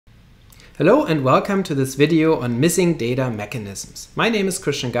Hello and welcome to this video on missing data mechanisms. My name is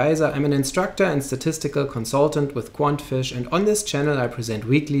Geiser. I'm an instructor and statistical consultant with QuantFish, and on this channel I present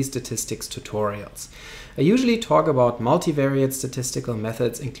weekly statistics tutorials. I usually talk about multivariate statistical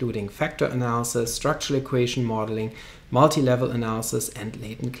methods including factor analysis, structural equation modeling, multi-level analysis, and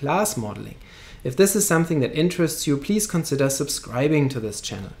latent class modeling. If this is something that interests you, please consider subscribing to this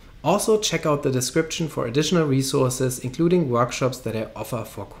channel. Also, check out the description for additional resources, including workshops that I offer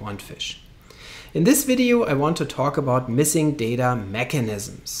for QuantFish. In this video, I want to talk about missing data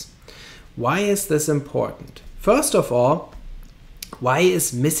mechanisms. Why is this important? First of all, why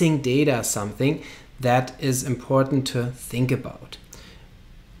is missing data something that is important to think about?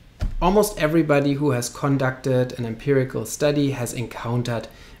 Almost everybody who has conducted an empirical study has encountered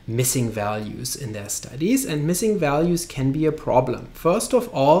missing values in their studies, and missing values can be a problem. First of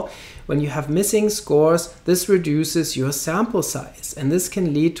all, when you have missing scores, this reduces your sample size, and this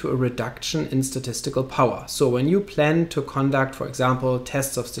can lead to a reduction in statistical power. So when you plan to conduct, for example,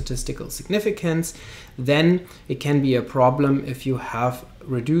 tests of statistical significance, then it can be a problem if you have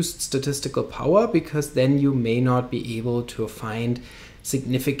reduced statistical power, because then you may not be able to find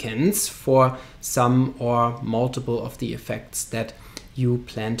significance for some or multiple of the effects that you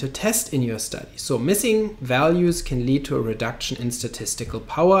plan to test in your study. So missing values can lead to a reduction in statistical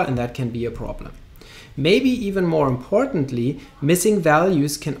power, and that can be a problem. Maybe even more importantly, missing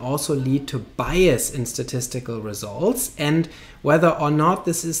values can also lead to bias in statistical results, and whether or not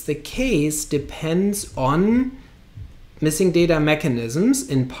this is the case depends on missing data mechanisms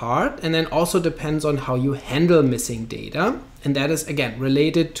in part, and then also depends on how you handle missing data. And that is again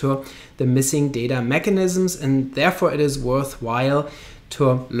related to the missing data mechanisms, and therefore it is worthwhile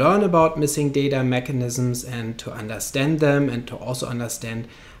to learn about missing data mechanisms and to understand them, and to also understand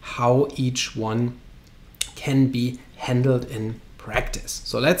how each one can be handled in practice.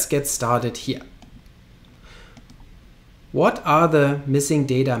 So let's get started here. What are the missing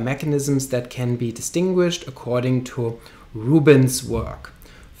data mechanisms that can be distinguished according to Rubin's work?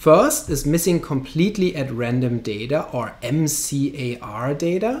 First is missing completely at random data, or MCAR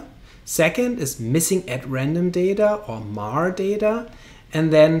data. Second is missing at random data, or MNAR data.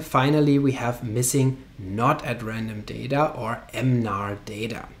 And then finally we have missing not at random data, or MNAR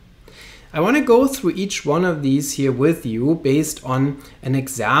data. I want to go through each one of these here with you based on an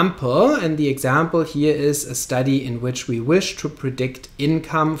example, and the example here is a study in which we wish to predict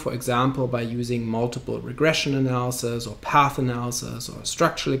income, for example, by using multiple regression analysis or path analysis or a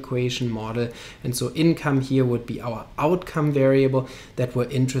structural equation model. And so income here would be our outcome variable that we're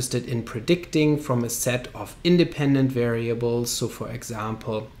interested in predicting from a set of independent variables. So for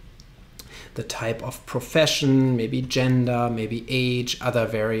example, the type of profession, maybe gender, maybe age, other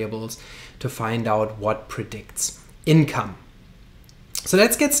variables, to find out what predicts income. So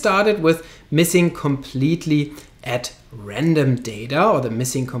let's get started with missing completely at random data, or the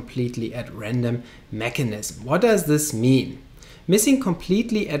missing completely at random mechanism. What does this mean? Missing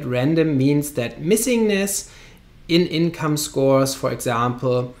completely at random means that missingness in income scores, for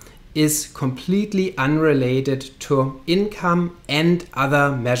example, is completely unrelated to income and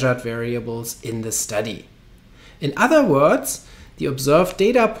other measured variables in the study. In other words, the observed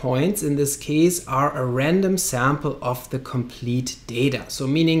data points in this case are a random sample of the complete data. So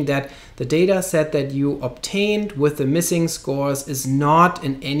meaning that the data set that you obtained with the missing scores is not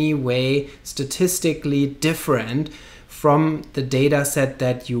in any way statistically different from the data set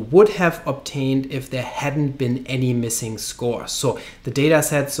that you would have obtained if there hadn't been any missing scores. So the data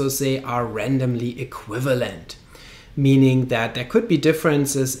sets, so to say, are randomly equivalent, meaning that there could be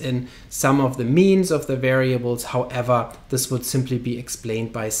differences in some of the means of the variables. However, this would simply be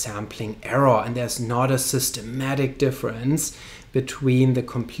explained by sampling error, and there's not a systematic difference between the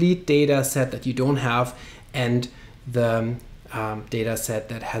complete data set that you don't have and the data set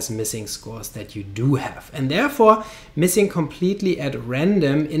that has missing scores that you do have. And therefore, missing completely at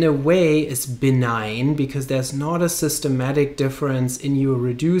random in a way is benign, because there's not a systematic difference in your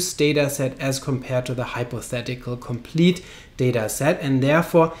reduced data set as compared to the hypothetical complete data set, and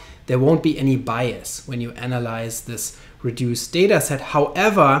therefore there won't be any bias when you analyze this reduced data set.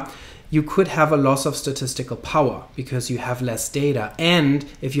 However, you could have a loss of statistical power because you have less data, and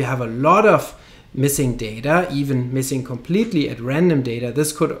if you have a lot of missing data, even missing completely at random data,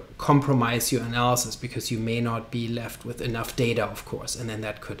 this could compromise your analysis because you may not be left with enough data, of course, and then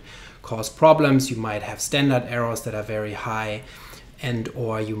that could cause problems. You might have standard errors that are very high, and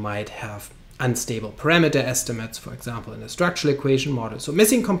or you might have unstable parameter estimates, for example, in a structural equation model. So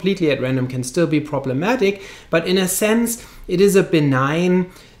missing completely at random can still be problematic, but in a sense, it is a benign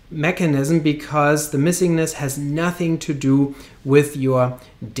mechanism because the missingness has nothing to do with your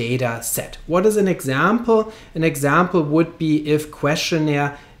data set. What is an example? An example would be if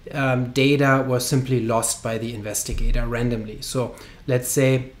questionnaire data was simply lost by the investigator randomly. So let's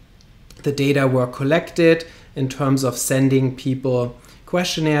say the data were collected in terms of sending people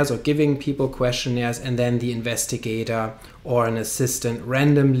questionnaires or giving people questionnaires, and then the investigator or an assistant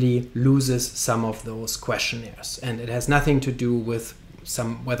randomly loses some of those questionnaires. And it has nothing to do with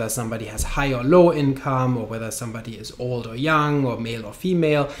whether somebody has high or low income, or whether somebody is old or young, or male or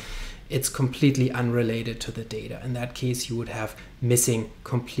female. It's completely unrelated to the data. In that case, you would have missing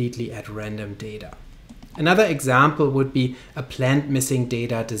completely at random data. Another example would be a planned missing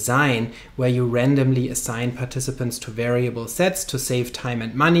data design, where you randomly assign participants to variable sets to save time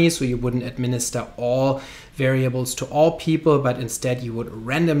and money. So you wouldn't administer all variables to all people, but instead you would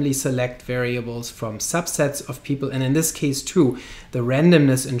randomly select variables from subsets of people. And in this case too, the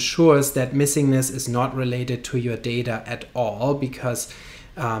randomness ensures that missingness is not related to your data at all, because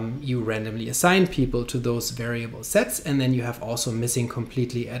you randomly assign people to those variable sets, and then you have also missing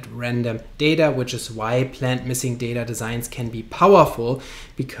completely at random data, which is why planned missing data designs can be powerful,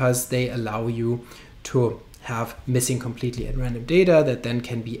 because they allow you to have missing completely at random data that then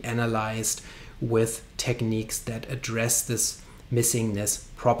can be analyzed with techniques that address this missingness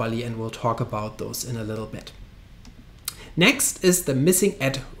properly, and we'll talk about those in a little bit. Next is the missing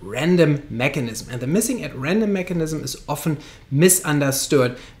at random mechanism. And the missing at random mechanism is often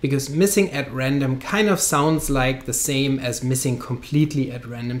misunderstood, because missing at random kind of sounds like the same as missing completely at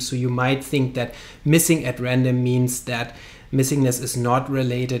random. So you might think that missing at random means that missingness is not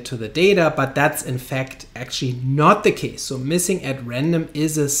related to the data, but that's in fact actually not the case. So missing at random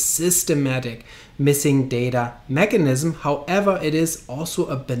is a systematic missing data mechanism. However, it is also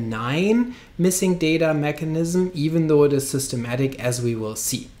a benign missing data mechanism, even though it is systematic, as we will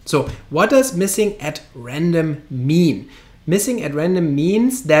see. So what does missing at random mean? Missing at random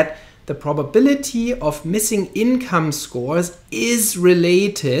means that the probability of missing income scores is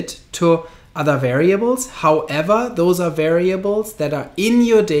related to other variables. However, those are variables that are in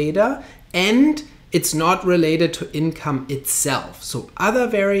your data, and it's not related to income itself. So other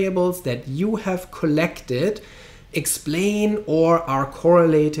variables that you have collected explain or are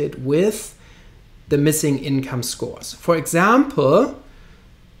correlated with the missing income scores. For example,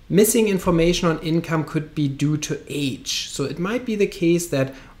 missing information on income could be due to age. So it might be the case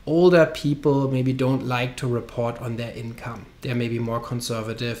that older people maybe don't like to report on their income. They're maybe more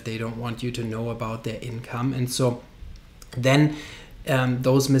conservative. They don't want you to know about their income. And so then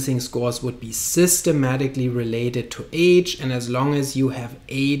those missing scores would be systematically related to age. And as long as you have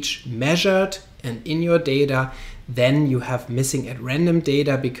age measured and in your data, then you have missing at random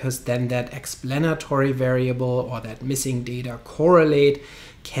data, because then that explanatory variable or that missing data correlate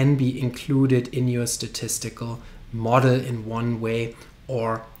can be included in your statistical model in one way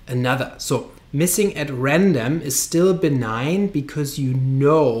or another. So missing at random is still benign because you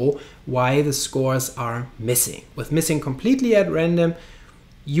know why the scores are missing. With missing completely at random,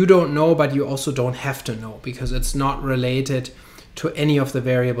 you don't know, but you also don't have to know, because it's not related to any of the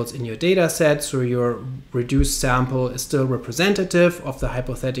variables in your data set. So your reduced sample is still representative of the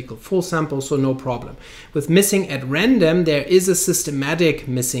hypothetical full sample, so no problem. With missing at random, there is a systematic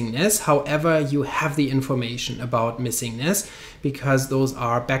missingness. However, you have the information about missingness, because those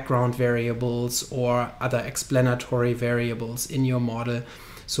are background variables or other explanatory variables in your model,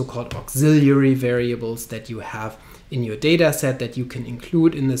 so-called auxiliary variables that you have in your data set that you can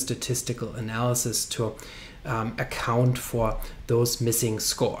include in the statistical analysis to account for those missing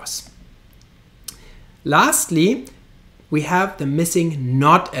scores. Lastly, we have the missing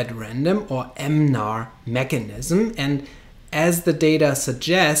not at random, or MNAR mechanism. And as the data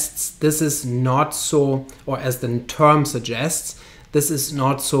suggests, this is not so, or as the term suggests, this is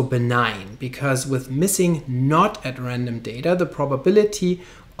not so benign, because with missing not at random data, the probability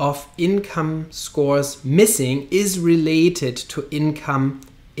of income scores missing is related to income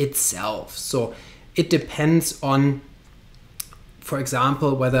itself. So it depends on, for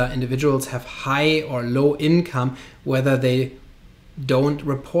example, whether individuals have high or low income, whether they don't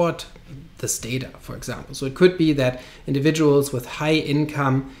report this data, for example. So it could be that individuals with high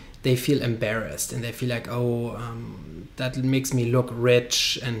income, they feel embarrassed and they feel like, oh, that makes me look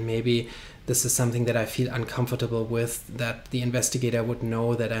rich, and maybe this is something that I feel uncomfortable with, that the investigator would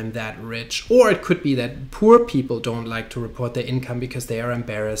know that I'm that rich. Or it could be that poor people don't like to report their income because they are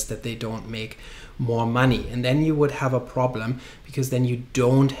embarrassed that they don't make more money. And then you would have a problem, because then you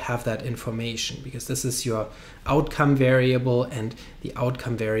don't have that information, because this is your outcome variable, and the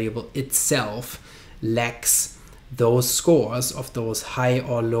outcome variable itself lacks those scores of those high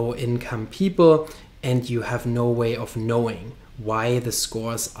or low income people, and you have no way of knowing why the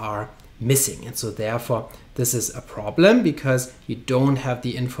scores are missing. And so therefore this is a problem because you don't have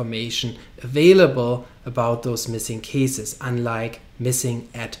the information available about those missing cases, unlike missing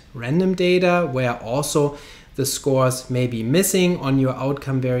at random data, where also the scores may be missing on your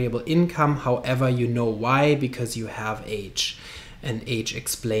outcome variable income. However, you know why, because you have age, and age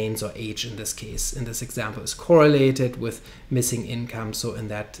explains, or age in this case, in this example, is correlated with missing income. So in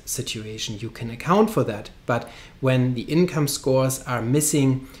that situation, you can account for that. But when the income scores are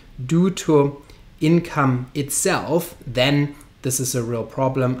missing due to income itself, then this is a real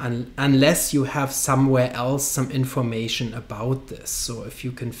problem unless you have somewhere else some information about this. So if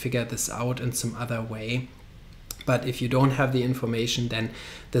you can figure this out in some other way. But if you don't have the information, then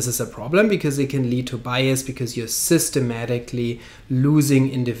this is a problem, because it can lead to bias, because you're systematically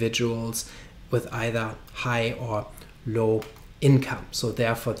losing individuals with either high or low income. So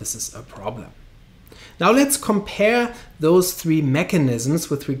therefore, this is a problem. Now let's compare those three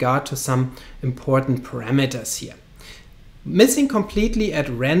mechanisms with regard to some important parameters here. Missing completely at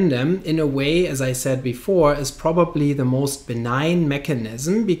random, in a way, as I said before, is probably the most benign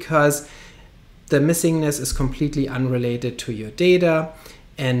mechanism, because the missingness is completely unrelated to your data,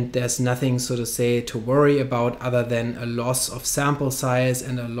 and there's nothing, so to say, to worry about other than a loss of sample size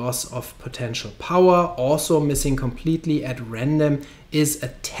and a loss of potential power. Also, missing completely at random is a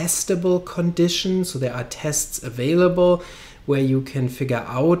testable condition, so there are tests available where you can figure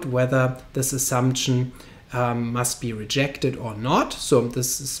out whether this assumption must be rejected or not. So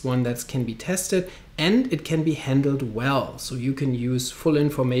this is one that can be tested, and it can be handled well. So you can use full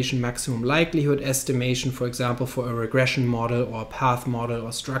information maximum likelihood estimation, for example, for a regression model or a path model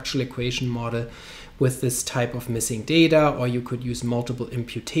or structural equation model with this type of missing data, or you could use multiple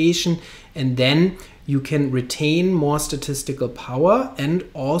imputation, and then you can retain more statistical power, and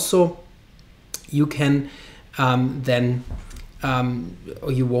also you can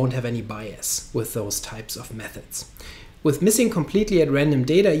or you won't have any bias with those types of methods. With missing completely at random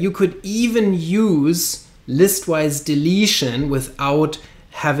data, you could even use listwise deletion without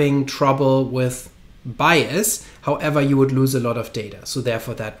having trouble with bias. However, you would lose a lot of data. So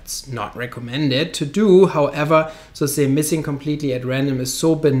therefore, that's not recommended to do. However, so say missing completely at random is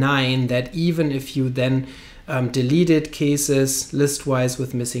so benign that even if you then deleted cases listwise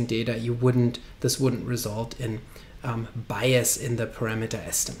with missing data, this wouldn't result in bias in the parameter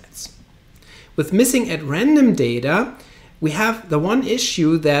estimates. With missing at random data, we have the one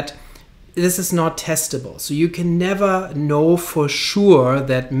issue that this is not testable. So you can never know for sure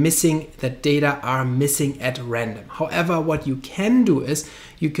that data are missing at random. However, what you can do is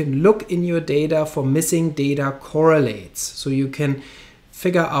you can look in your data for missing data correlates. So you can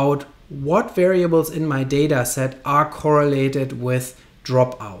figure out what variables in my data set are correlated with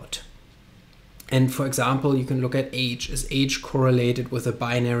dropout. And for example, you can look at age. Is age correlated with a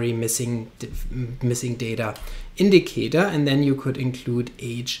binary missing data indicator? And then you could include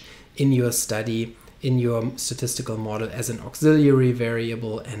age in your study, in your statistical model as an auxiliary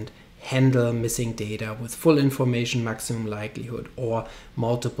variable, and handle missing data with full information maximum likelihood or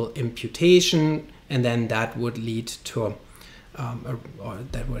multiple imputation. And then that would lead to, or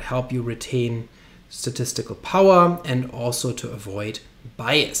that would help you retain statistical power and also to avoid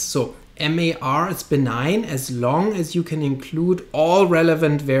bias. So MAR is benign as long as you can include all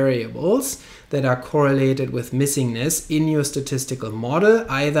relevant variables that are correlated with missingness in your statistical model,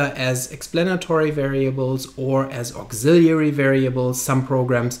 either as explanatory variables or as auxiliary variables. Some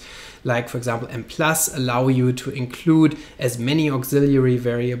programs, like for example Mplus, allow you to include as many auxiliary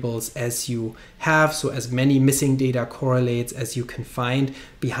variables as you have, so as many missing data correlates as you can find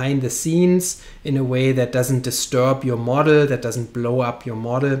behind the scenes in a way that doesn't disturb your model, that doesn't blow up your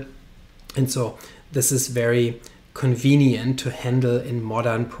model. And so this is very convenient to handle in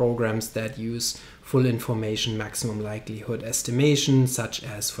modern programs that use full information maximum likelihood estimation, such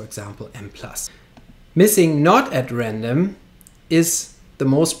as, for example, Mplus. Missing not at random is the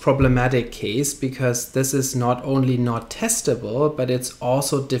most problematic case, because this is not only not testable, but it's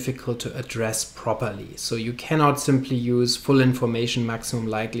also difficult to address properly. So you cannot simply use full information maximum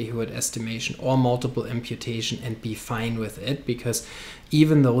likelihood estimation or multiple imputation and be fine with it, because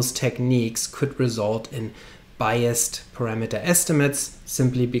even those techniques could result in biased parameter estimates,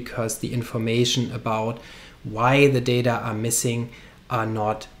 simply because the information about why the data are missing are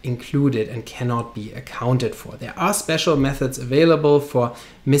not included and cannot be accounted for. There are special methods available for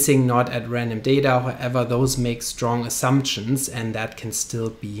missing not at random data. However, those make strong assumptions, and that can still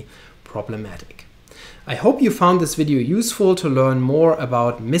be problematic. I hope you found this video useful to learn more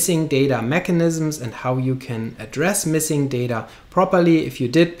about missing data mechanisms and how you can address missing data properly. If you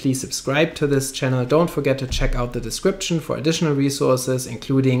did, please subscribe to this channel. Don't forget to check out the description for additional resources,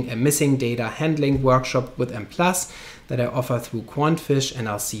 including a missing data handling workshop with Mplus that I offer through QuantFish, and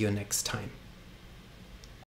I'll see you next time.